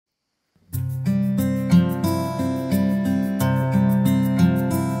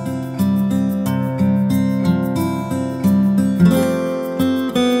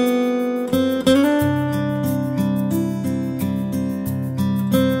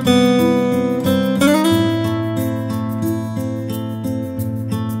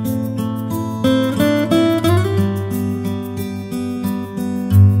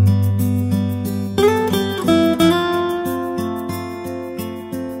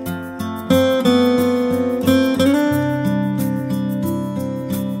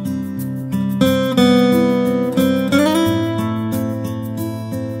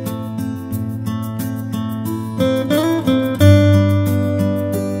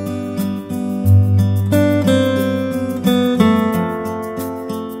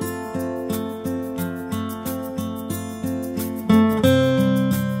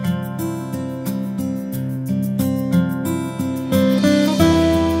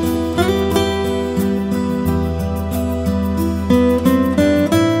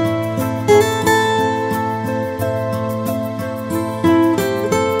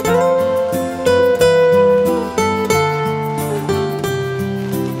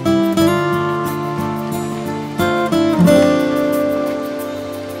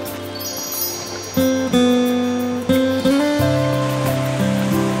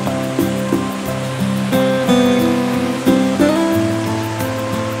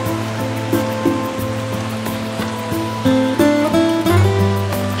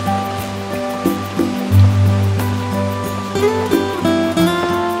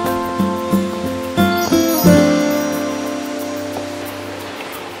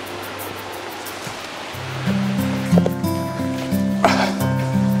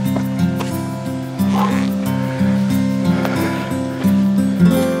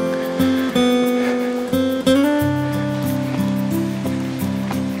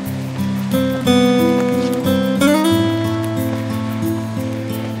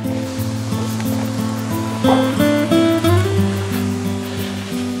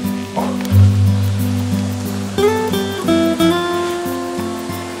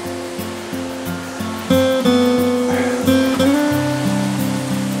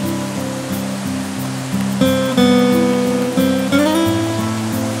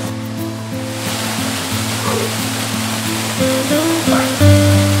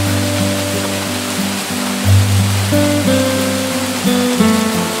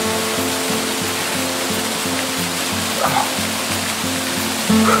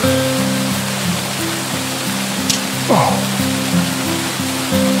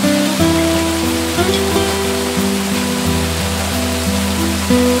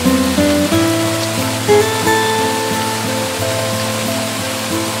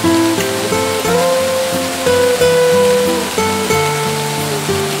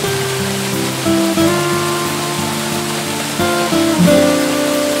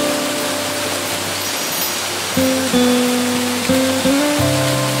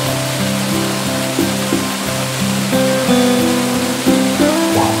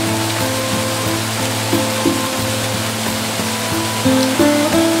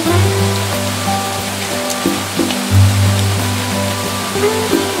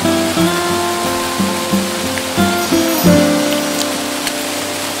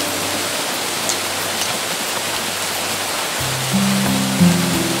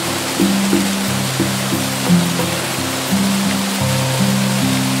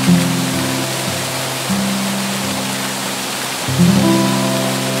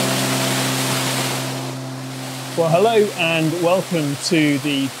Well, hello and welcome to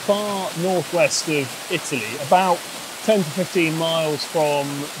the far northwest of Italy, about 10 to 15 miles from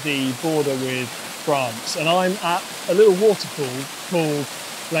the border with France. And I'm at a little waterfall called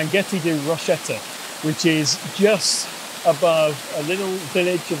Laghetti di Rocchetta, which is just above a little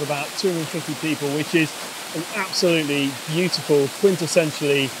village of about 250 people, which is an absolutely beautiful,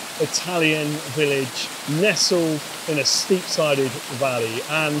 quintessentially Italian village nestled in a steep-sided valley.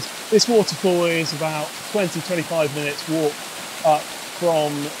 And this waterfall is about 20-25 minutes walk up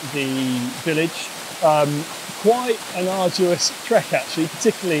from the village. Quite an arduous trek actually,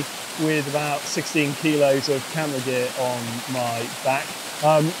 particularly with about 16 kilos of camera gear on my back.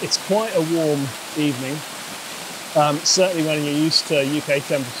 It's quite a warm evening. Certainly when you're used to UK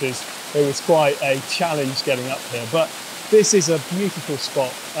temperatures, it was quite a challenge getting up here, but this is a beautiful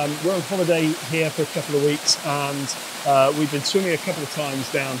spot. We're on holiday here for a couple of weeks, and we've been swimming a couple of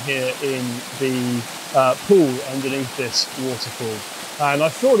times down here in the pool underneath this waterfall. And I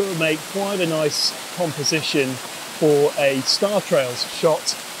thought it would make quite a nice composition for a Star Trails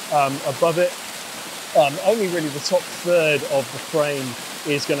shot above it. Only really the top third of the frame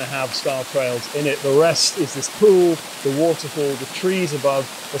is going to have Star Trails in it. The rest is this pool, the waterfall, the trees above.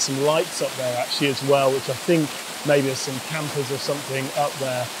 There's some lights up there actually as well, which I think maybe there's some campers or something up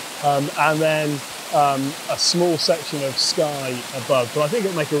there. And then a small section of sky above. But I think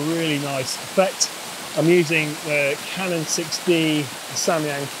it'll make a really nice effect. I'm using the Canon 6D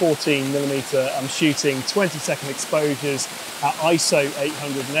Samyang 14mm. I'm shooting 20-second exposures at ISO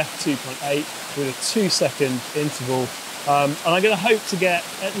 800 and f2.8 with a 2-second interval. And I'm going to hope to get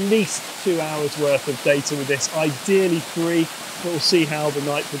at least 2 hours worth of data with this, ideally 3, but we'll see how the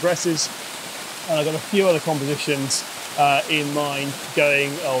night progresses. And I've got a few other compositions in mind,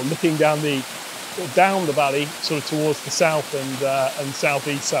 looking down the valley, sort of towards the south and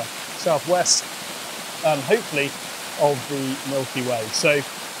southeast, southwest, hopefully of the Milky Way. So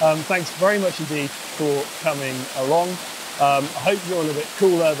thanks very much indeed for coming along. I hope you're a little bit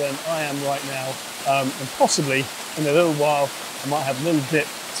cooler than I am right now, and possibly in a little while I might have a little dip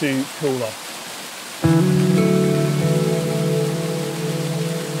to cool off.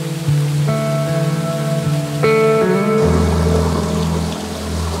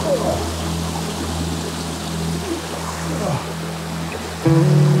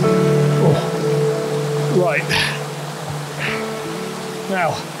 Right,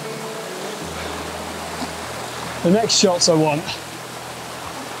 now the next shots I want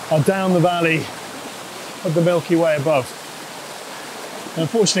are down the valley of the Milky Way above. And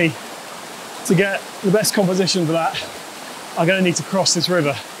unfortunately, to get the best composition for that, I'm going to need to cross this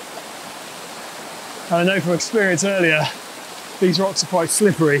river. And I know from experience earlier, these rocks are quite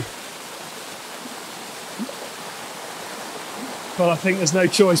slippery. But I think there's no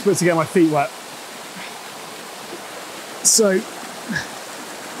choice but to get my feet wet. So,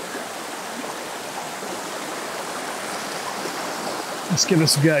 let's give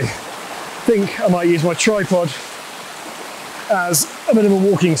this a go. I think I might use my tripod as a bit of a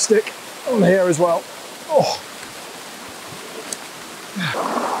walking stick on here as well. Oh.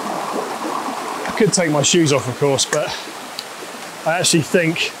 I could take my shoes off, of course, but I actually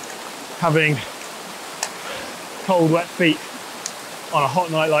think having cold, wet feet on a hot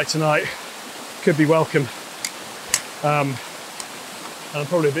night like tonight could be welcome. And I'm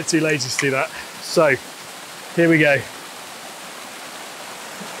probably a bit too lazy to do that. So, here we go.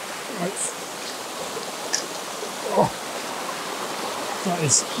 Right. Oh, that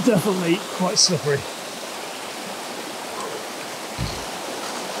is definitely quite slippery.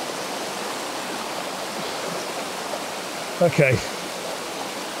 Okay,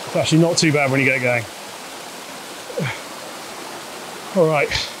 it's actually not too bad when you get going. All right,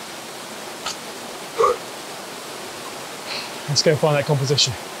 let's go find that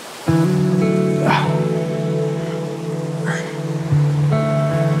composition.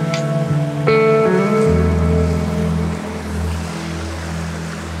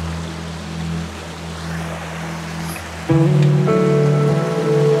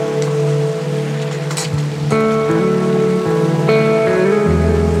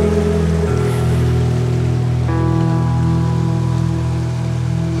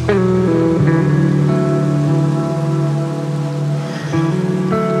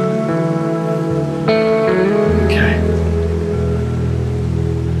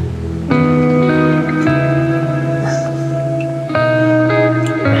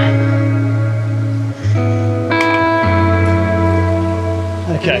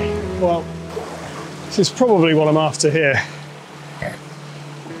 Okay, well, this is probably what I'm after here.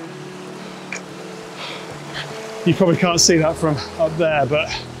 You probably can't see that from up there, but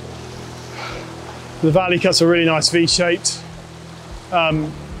The valley cuts are really nice V-shaped.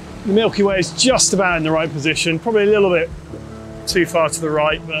 The Milky Way is just about in the right position, probably a little bit too far to the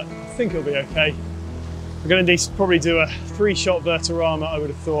right, but I think it'll be okay. We're going to need to probably do a 3-shot Vertorama, I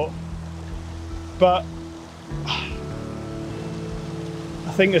would have thought. But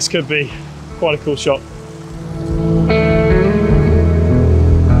I think this could be quite a cool shot.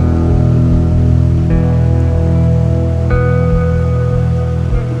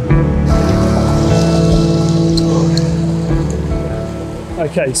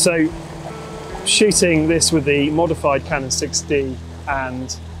 Okay, so shooting this with the modified Canon 6D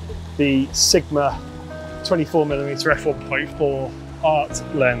and the Sigma 24mm f1.4 art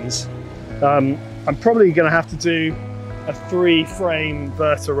lens, I'm probably going to have to do a 3-frame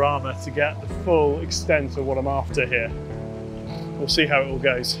Vertorama to get the full extent of what I'm after here. We'll see how it all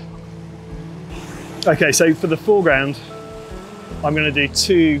goes. Okay, so for the foreground, I'm going to do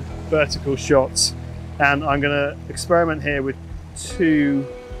 2 vertical shots, and I'm going to experiment here with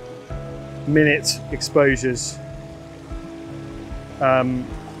 2-minute exposures at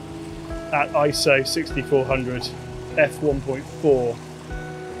ISO 6400 f1.4,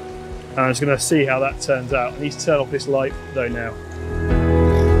 and I'm just going to see how that turns out. I need to turn off this light though now.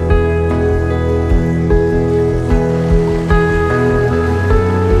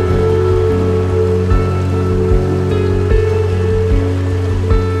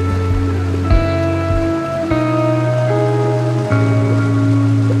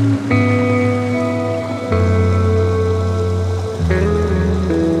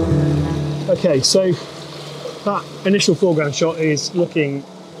 Okay, so that initial foreground shot is looking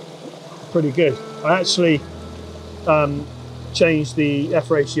pretty good. I actually changed the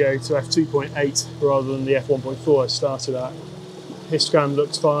f ratio to f2.8 rather than the f1.4 I started at. Histogram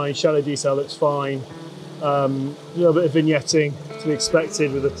looks fine, shadow detail looks fine, a little bit of vignetting to be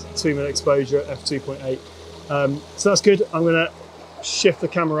expected with a 2-minute exposure at f2.8. So that's good. I'm going to shift the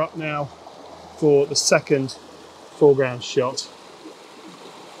camera up now for the second foreground shot.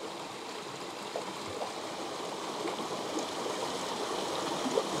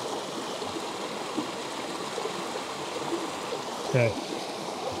 Okay,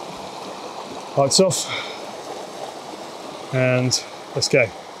 lights off, and let's go.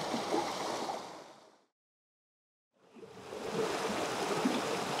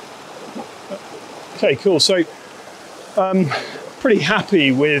 Okay, cool. So pretty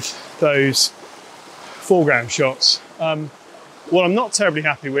happy with those foreground shots. What I'm not terribly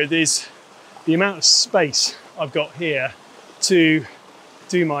happy with is the amount of space I've got here to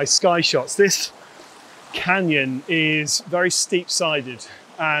do my sky shots. This canyon is very steep-sided,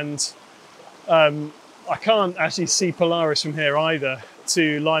 and I can't actually see Polaris from here either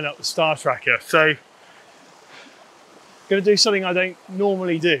to line up the star tracker. So I'm going to do something I don't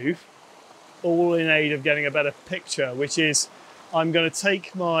normally do, all in aid of getting a better picture, which is I'm going to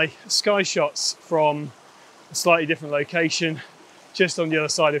take my sky shots from a slightly different location, just on the other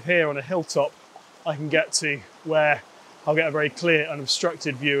side of here on a hilltop I can get to, where I'll get a very clear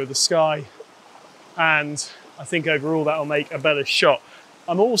unobstructed view of the sky. And I think overall that'll make a better shot.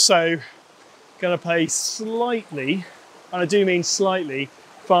 I'm also going to play slightly, and I do mean slightly,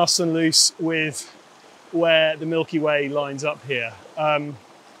 fast and loose with where the Milky Way lines up here.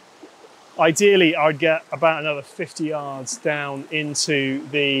 Ideally, I'd get about another 50 yards down into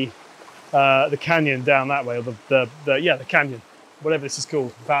the canyon down that way, or the canyon, whatever this is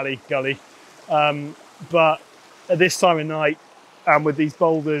called, valley, gully. But at this time of night, and with these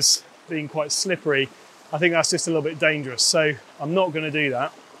boulders being quite slippery, I think that's just a little bit dangerous. So I'm not going to do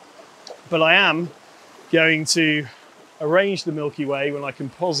that, but I am going to arrange the Milky Way when I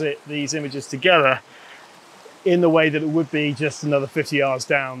composite these images together in the way that it would be just another 50 yards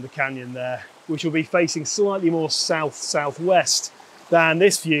down the canyon there, which will be facing slightly more south-southwest than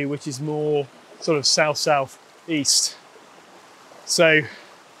this view, which is more sort of south-southeast. So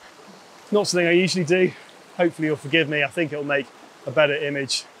not something I usually do. Hopefully you'll forgive me. I think it'll make a better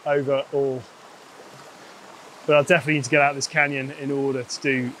image overall. But I'll definitely need to get out of this canyon in order to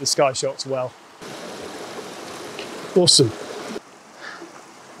do the sky shots well. Awesome.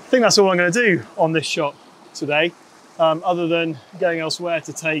 I think that's all I'm going to do on this shot today, other than going elsewhere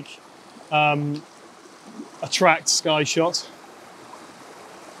to take a tracked sky shot.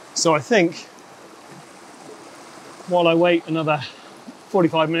 So I think while I wait another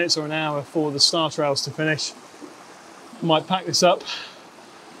 45 minutes or an hour for the star trails to finish, I might pack this up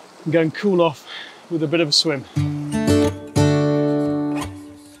and go and cool off with a bit of a swim.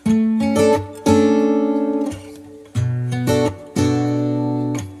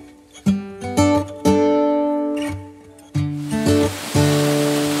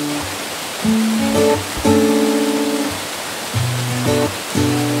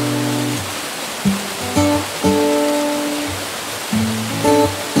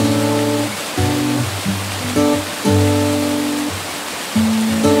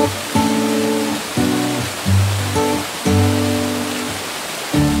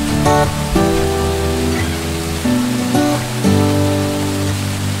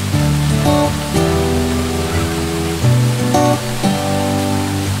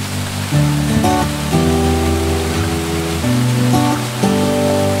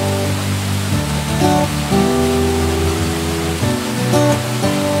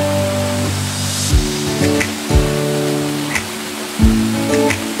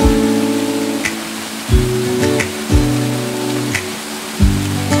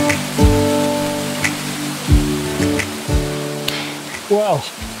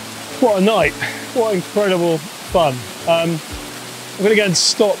 What a night, what incredible fun. I'm going to go and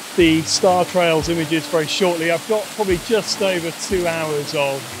stop the Star Trails images very shortly. I've got probably just over 2 hours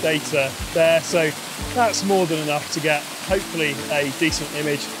of data there, so that's more than enough to get hopefully a decent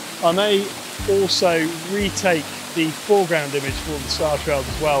image. I may also retake the foreground image for the Star Trails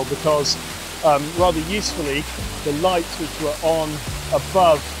as well, because rather usefully the lights which were on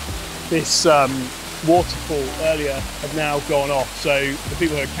above this waterfall earlier have now gone off, so the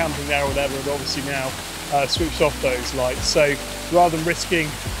people who are camping there or whatever have obviously now switched off those lights. So rather than risking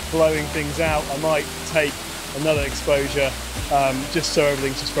blowing things out, I might take another exposure just so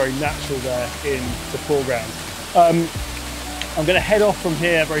everything's just very natural there in the foreground. I'm going to head off from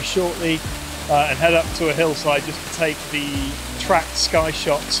here very shortly and head up to a hillside just to take the tracked sky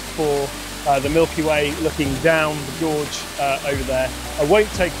shots for the Milky Way looking down the gorge over there. I won't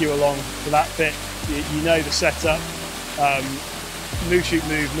take you along for that bit. You know the setup. Move, shoot,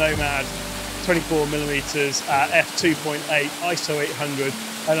 move, Nomad, 24mm at f2.8, ISO 800,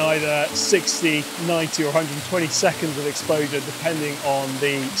 and either 60, 90 or 120 seconds of exposure depending on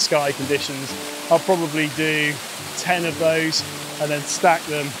the sky conditions. I'll probably do 10 of those and then stack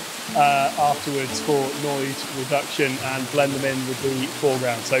them afterwards for noise reduction and blend them in with the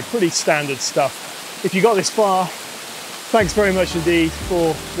foreground. So pretty standard stuff. If you got this far, thanks very much indeed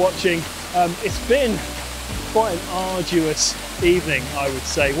for watching. It's been quite an arduous evening, I would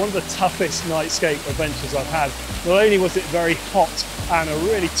say. One of the toughest Nightscape adventures I've had. Not only was it very hot and a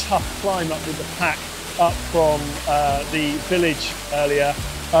really tough climb up with the pack up from the village earlier,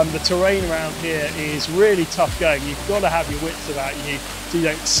 the terrain around here is really tough going. You've got to have your wits about you so you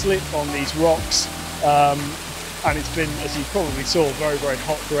don't slip on these rocks. And it's been, as you probably saw, very, very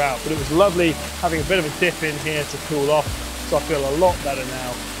hot throughout. But it was lovely having a bit of a dip in here to cool off, so I feel a lot better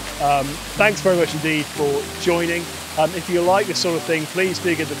now. Thanks very much indeed for joining. If you like this sort of thing, please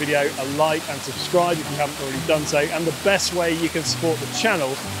do give the video a like and subscribe if you haven't already done so. And the best way you can support the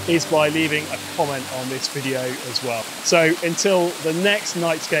channel is by leaving a comment on this video as well. So until the next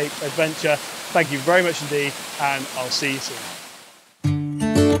Nightscape adventure, thank you very much indeed, and I'll see you soon.